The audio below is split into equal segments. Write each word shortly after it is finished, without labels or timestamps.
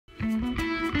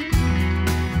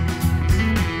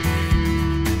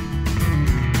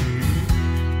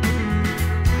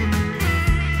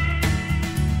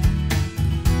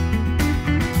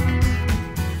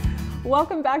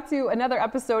Welcome back to another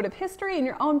episode of History in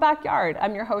Your Own Backyard.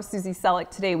 I'm your host, Susie Selleck.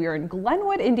 Today we are in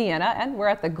Glenwood, Indiana, and we're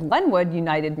at the Glenwood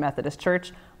United Methodist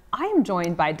Church. I am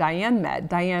joined by Diane Med.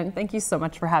 Diane, thank you so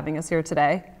much for having us here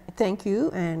today. Thank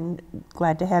you, and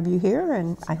glad to have you here,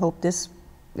 and I hope this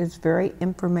is very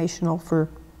informational for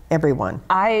everyone.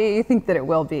 I think that it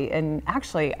will be, and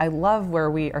actually I love where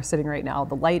we are sitting right now.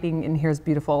 The lighting in here is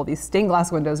beautiful. These stained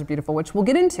glass windows are beautiful, which we'll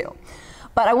get into.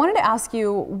 But I wanted to ask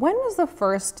you, when was the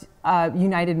first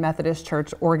United Methodist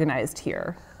Church organized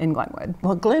here in Glenwood?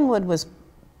 Well, Glenwood was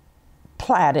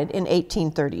platted in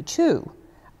 1832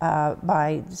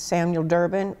 by Samuel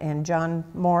Durbin and John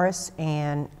Morris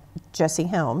and Jesse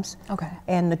Helms. Okay.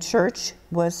 And the church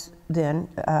was then,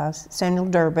 Samuel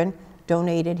Durbin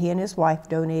donated, he and his wife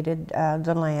donated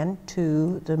the land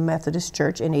to the Methodist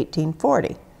Church in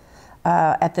 1840.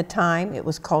 At the time, it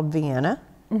was called Vienna,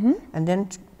 and then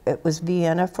it was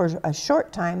Vienna for a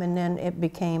short time, and then it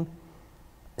became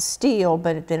Steel,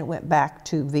 but then it went back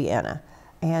to Vienna.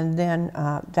 And then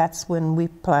that's when we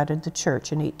platted the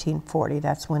church in 1840.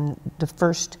 That's when the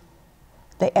first,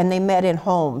 they met in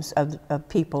homes of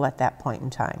people at that point in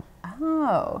time.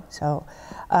 Oh. So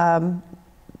a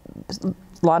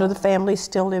lot of the families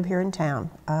still live here in town.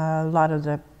 A lot of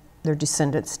their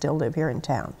descendants still live here in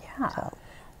town. Yeah. So.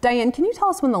 Diane, can you tell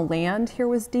us when the land here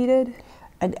was deeded?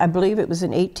 I believe it was in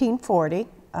 1840.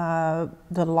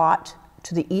 The lot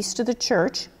to the east of the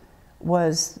church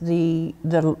was the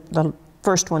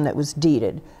first one that was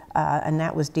deeded, and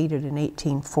that was deeded in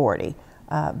 1840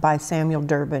 by Samuel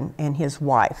Durbin and his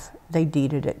wife. They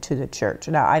deeded it to the church.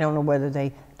 Now, I don't know whether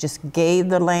they just gave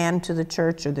the land to the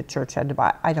church or the church had to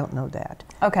buy. I don't know that.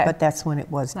 Okay. But that's when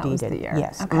it was deeded. That was the year.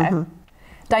 Yes. Okay.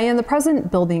 Diane, the present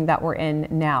building that we're in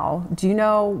now, do you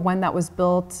know when that was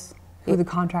built? Who the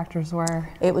contractors were?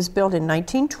 It was built in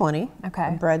 1920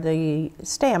 Okay. by the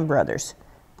Stam brothers,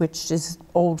 which is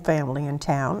old family in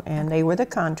town, and they were the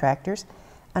contractors.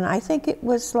 And I think it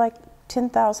was like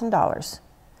 $10,000.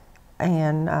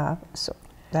 And so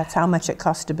that's how much it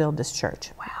cost to build this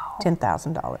church. Wow.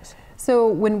 $10,000. So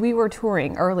when we were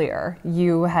touring earlier,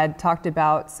 you had talked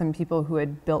about some people who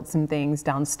had built some things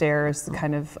downstairs,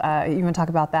 kind of, you want to talk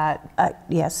about that?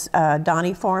 Yes,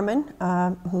 Donnie Foreman,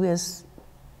 who is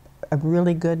a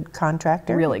really good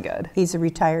contractor. Really good. He's a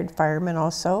retired fireman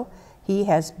also. He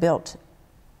has built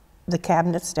the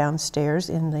cabinets downstairs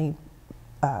in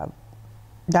the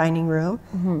dining room.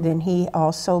 Then he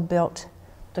also built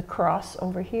the cross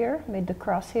over here, made the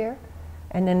cross here.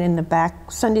 And then in the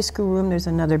back Sunday school room, there's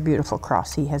another beautiful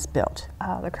cross he has built.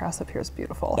 The cross up here is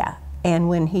beautiful. Yeah. And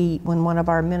when one of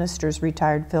our ministers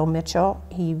retired, Phil Mitchell,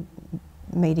 he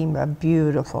made him a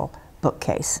beautiful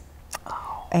bookcase.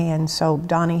 And so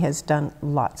Donnie has done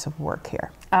lots of work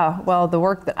here. Oh, well, the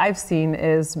work that I've seen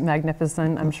is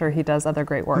magnificent. I'm sure he does other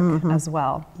great work as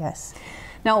well. Yes.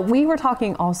 Now, we were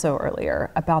talking also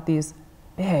earlier about these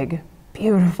big,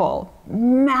 beautiful,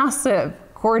 massive,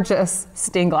 gorgeous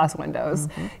stained glass windows.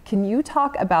 Can you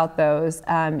talk about those?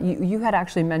 You had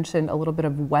actually mentioned a little bit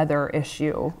of weather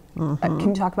issue. Can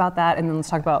you talk about that? And then let's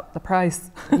talk about the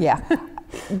price. Yeah.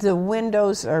 The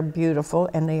windows are beautiful,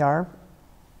 and they are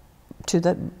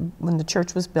when the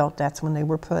church was built, that's when they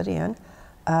were put in.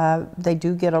 They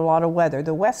do get a lot of weather.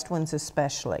 The west ones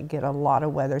especially get a lot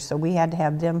of weather, so we had to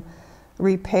have them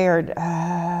repaired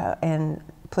and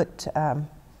put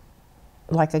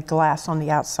like a glass on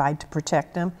the outside to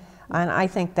protect them. And I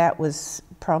think that was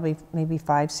probably maybe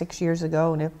 5-6 years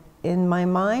ago, and in my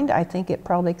mind, I think it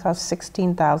probably cost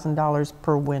 $16,000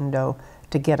 per window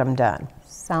to get them done.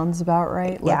 Sounds about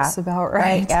right. Yeah. Looks about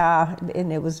right. Yeah,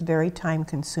 and it was very time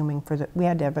consuming we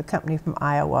had to have a company from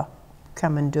Iowa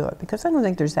come and do it, because I don't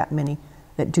think there's that many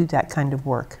that do that kind of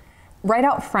work. Right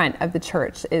out front of the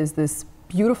church is this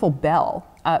beautiful bell.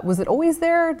 Was it always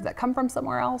there? Did that come from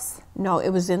somewhere else? No, it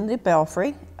was in the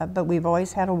belfry, but we've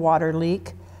always had a water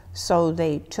leak, so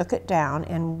they took it down,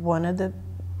 and one of the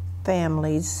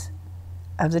families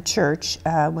of the church,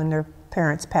 when their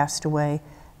parents passed away,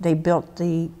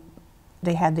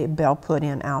 they had the bell put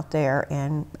in out there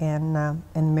in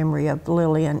memory of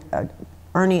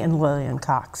Ernie and Lillian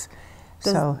Cox.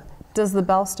 Does the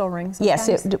bell still ring sometimes?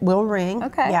 Yes, it will ring.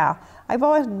 Okay. Yeah. I've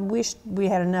always wished we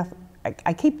had enough.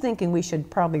 I keep thinking we should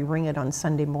probably ring it on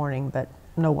Sunday morning, but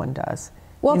no one does.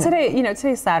 Well,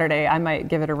 today's Saturday. I might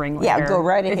give it a ring later. Yeah, go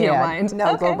right ahead. If you don't mind.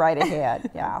 No, okay. Go right ahead.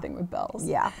 Yeah. Thing with bells.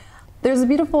 Yeah. There's a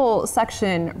beautiful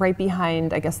section right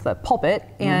behind, I guess, the pulpit,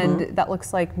 and that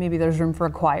looks like maybe there's room for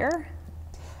a choir.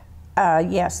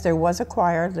 Yes, there was a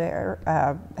choir there.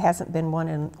 Hasn't been one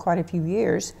in quite a few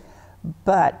years,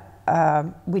 but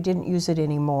we didn't use it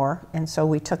anymore, and so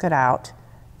we took it out.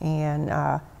 And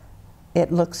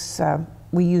It looks,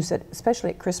 we use it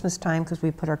especially at Christmas time because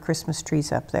we put our Christmas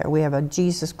trees up there. We have a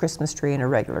Jesus Christmas tree and a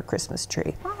regular Christmas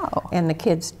tree. Oh. And the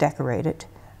kids decorate it.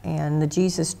 And the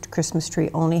Jesus Christmas tree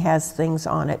only has things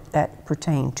on it that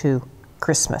pertain to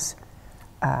Christmas.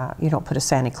 You don't put a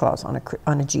Santa Claus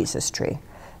on a Jesus tree.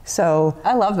 So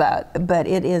I love that. But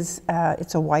it is,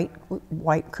 it's a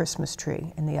white Christmas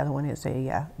tree, and the other one is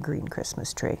a green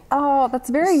Christmas tree. Oh, that's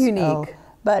very unique.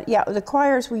 But yeah, the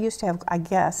choirs we used to have, I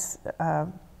guess,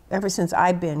 ever since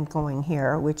I've been going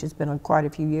here, which has been quite a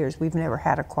few years, we've never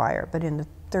had a choir. But in the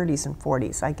 30s and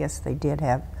 40s, I guess they did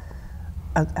have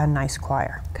a nice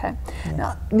choir. Okay. Yeah.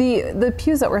 Now, the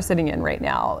pews that we're sitting in right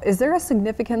now, is there a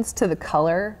significance to the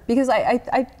color? Because I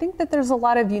think that there's a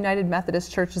lot of United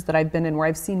Methodist churches that I've been in where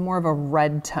I've seen more of a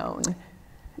red tone.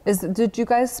 Did you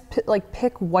guys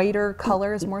pick whiter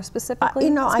colors more specifically?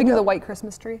 Speaking of the white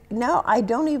Christmas tree? No, I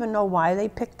don't even know why they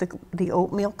picked the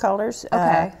oatmeal colors.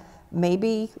 Okay.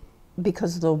 Maybe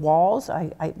because of the walls.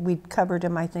 We covered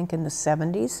them, I think, in the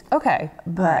 70s. Okay.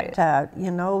 But,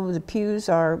 the pews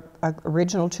are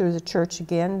original to the church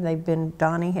again.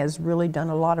 Donnie has really done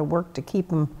a lot of work to keep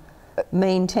them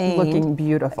maintained. Looking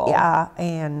beautiful. Yeah,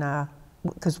 and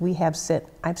because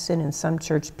I've sit in some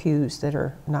church pews that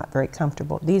are not very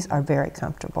comfortable. These are very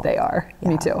comfortable. They are. Yeah.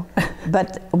 Me too.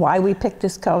 But why we picked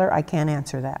this color, I can't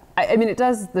answer that. I mean, it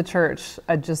does the church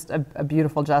just a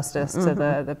beautiful justice to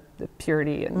the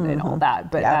purity and all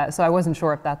that. But so I wasn't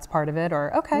sure if that's part of it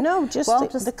or okay. No, just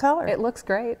the color. It looks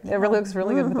great. Yeah. It really looks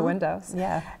really good with the windows.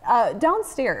 Yeah.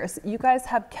 Downstairs, you guys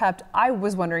have kept. I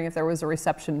was wondering if there was a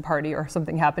reception party or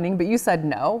something happening, but you said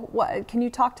no. What? Can you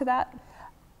talk to that?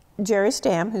 Jerry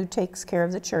Stam, who takes care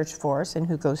of the church for us and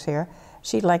who goes here,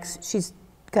 she's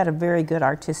got a very good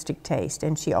artistic taste,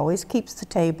 and she always keeps the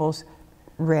tables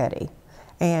ready.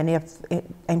 And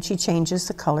she changes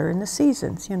the color in the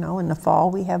seasons. In the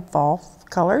fall we have fall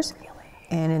colors,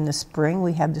 and in the spring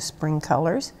we have the spring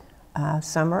colors.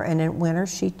 Summer and in winter,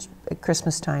 at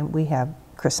Christmas time we have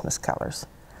Christmas colors.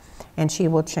 And she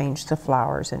will change the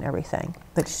flowers and everything.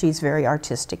 But she's very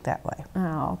artistic that way.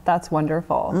 Oh, that's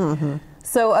wonderful. Mm-hmm.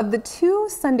 So of the 2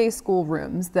 Sunday school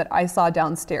rooms that I saw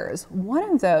downstairs,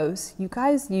 one of those you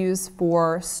guys use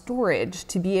for storage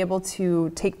to be able to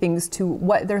take things to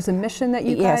what, there's a mission that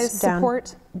you guys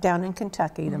support? Down in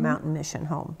Kentucky, the Mountain Mission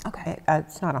Home. Okay.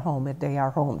 It's not a home, they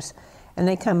are homes. And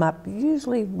they come up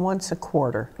usually once a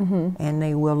quarter, and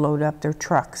they will load up their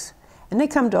trucks. And they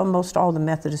come to almost all the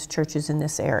Methodist churches in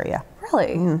this area.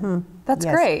 Really? Mm-hmm. That's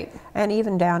great. And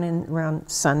even down around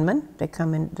Sunman, they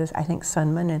come in, I think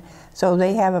Sunman, and so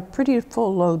they have a pretty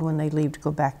full load when they leave to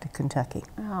go back to Kentucky.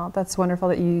 Oh, that's wonderful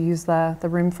that you use the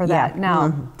room for that.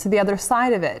 Now, to the other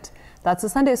side of it, that's a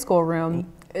Sunday school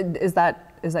room. Is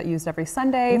that used every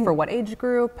Sunday? For what age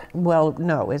group? Well,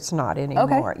 no, it's not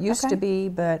anymore. Okay. It used to be,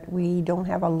 but we don't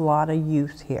have a lot of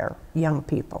youth here, young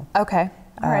people. Okay,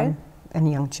 all right. And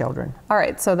young children. All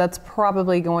right, so that's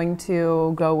probably going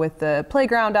to go with the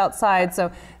playground outside.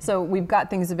 So we've got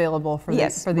things available for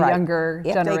the younger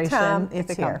generation. If they come,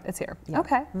 it's here. It's here. Yeah.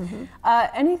 Okay.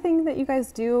 Anything that you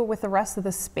guys do with the rest of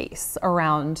the space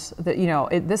around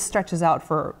this stretches out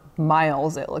for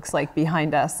miles, it looks like,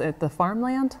 behind us at the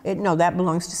farmland? No, that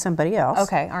belongs to somebody else.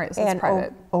 Okay, all right, so it's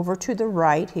private. Over to the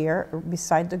right here,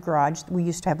 beside the garage, we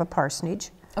used to have a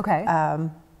parsonage. Okay.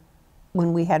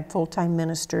 When we had full-time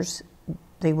ministers,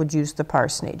 they would use the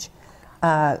parsonage.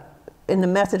 In the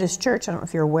Methodist Church, I don't know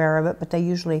if you're aware of it, but they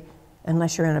usually,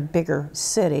 unless you're in a bigger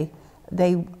city,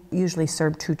 they usually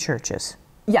serve 2 churches.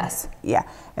 Yes. Yeah,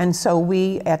 and so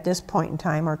we, at this point in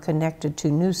time, are connected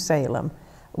to New Salem.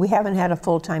 We haven't had a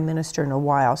full-time minister in a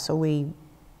while, so we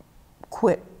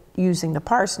quit using the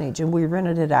parsonage, and we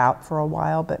rented it out for a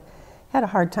while, but had a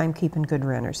hard time keeping good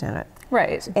renters in it.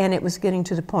 Right. And it was getting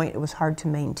to the point it was hard to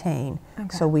maintain. Okay.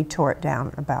 So we tore it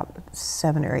down about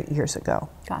 7 or 8 years ago.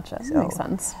 Gotcha. So, makes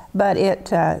sense. But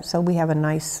so we have a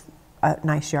nice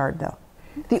yard though.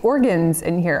 The organs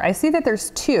in here, I see that there's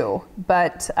 2,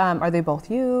 but are they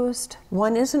both used?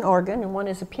 One is an organ and one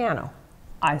is a piano.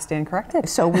 I stand corrected.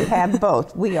 So we have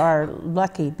both. We are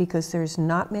lucky because there's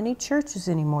not many churches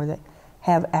anymore that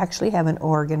actually have an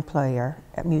organ player,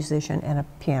 a musician, and a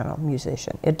piano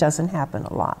musician. It doesn't happen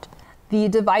a lot. The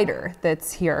divider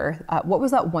that's here, what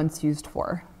was that once used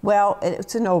for? Well,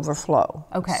 it's an overflow.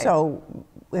 Okay. So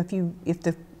if you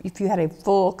had a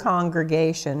full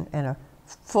congregation and a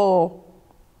full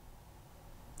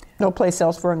no place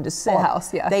else for them to sit. Full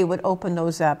house, yeah. They would open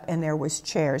those up, and there was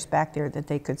chairs back there that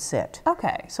they could sit.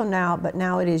 Okay. So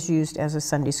now it is used as a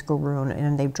Sunday school room,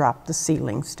 and they've dropped the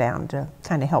ceilings down to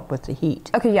kind of help with the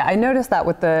heat. Okay, yeah, I noticed that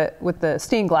with the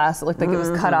stained glass, it looked like it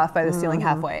was cut off by the ceiling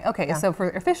halfway. Okay, so for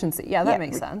efficiency, yeah, that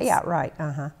makes sense. Yeah, right.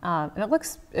 And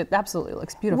it absolutely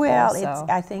looks beautiful. Well, so.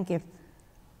 I think if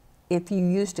you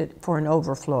used it for an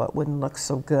overflow, it wouldn't look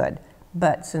so good.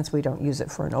 But since we don't use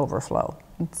it for an overflow,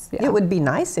 it would be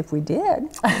nice if we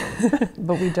did,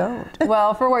 but we don't.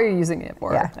 Well, for what you're using it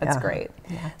for, Yeah, that's great.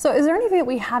 Yeah. So is there anything that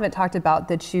we haven't talked about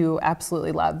that you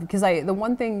absolutely love? Because the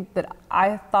one thing that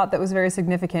I thought that was very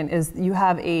significant is you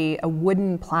have a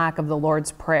wooden plaque of the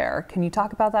Lord's Prayer. Can you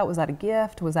talk about that? Was that a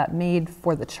gift? Was that made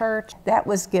for the church? That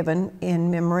was given in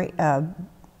memory of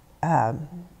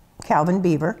Calvin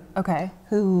Beaver,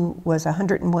 who was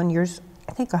 101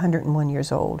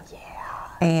 years old. Yeah.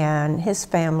 And his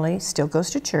family still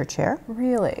goes to church here.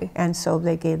 Really? And so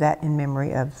they gave that in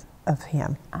memory of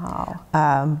him. Oh.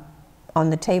 On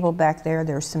the table back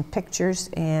there's some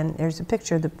pictures, and there's a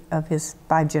picture of his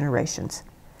 5 generations.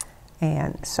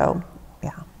 And so,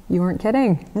 yeah. You weren't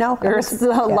kidding. No. There's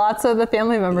lots of the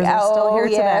family members are still here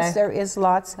today. Yes, there is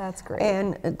lots. That's great.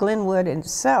 And Glenwood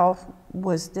itself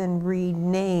was then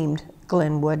renamed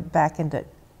Glenwood back in the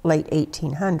late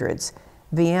 1800s.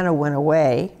 Vienna went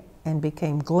away and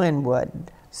became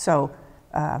Glenwood. So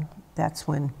that's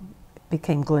when it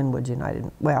became Glenwood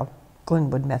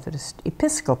Glenwood Methodist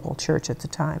Episcopal Church at the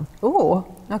time. Ooh,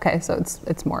 okay, so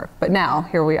it's more. But now,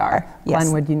 here we are, Yes.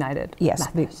 Glenwood United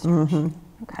Methodist Church.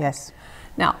 Okay. Yes.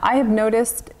 Now, I have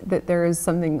noticed that there is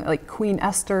something like Queen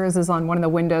Esther's is on one of the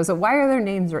windows. So why are their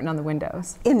names written on the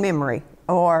windows? In memory,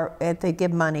 or if they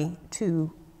give money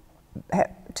to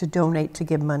donate to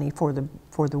give money for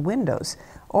the windows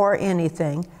or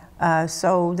anything.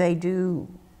 So they do,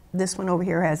 this one over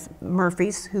here has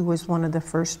Murphy's, who was one of the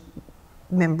first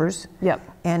members. Yep.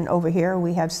 And over here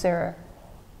we have Sarah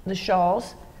the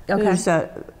Shawls, Okay. who's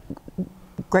her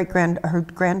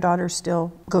granddaughter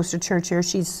still goes to church here.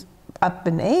 She's up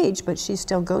in age, but she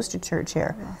still goes to church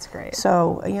here. That's great.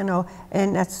 So,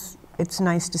 and it's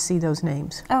nice to see those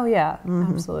names. Oh yeah,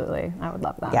 absolutely. I would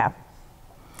love that. Yeah.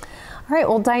 All right,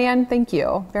 well, Diane, thank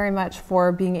you very much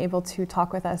for being able to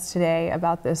talk with us today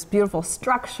about this beautiful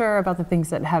structure, about the things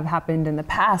that have happened in the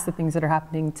past, the things that are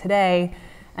happening today.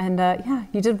 And yeah,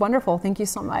 you did wonderful. Thank you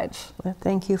so much. Well,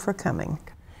 thank you for coming.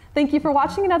 Thank you for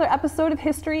watching another episode of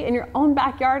History in Your Own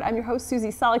Backyard. I'm your host, Susie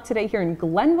Selleck, today here in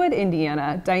Glenwood,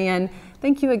 Indiana. Diane,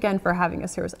 thank you again for having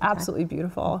us here. It was absolutely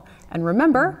beautiful. And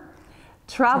remember,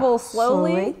 travel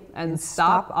slowly and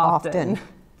stop often.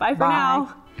 Bye for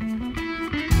now.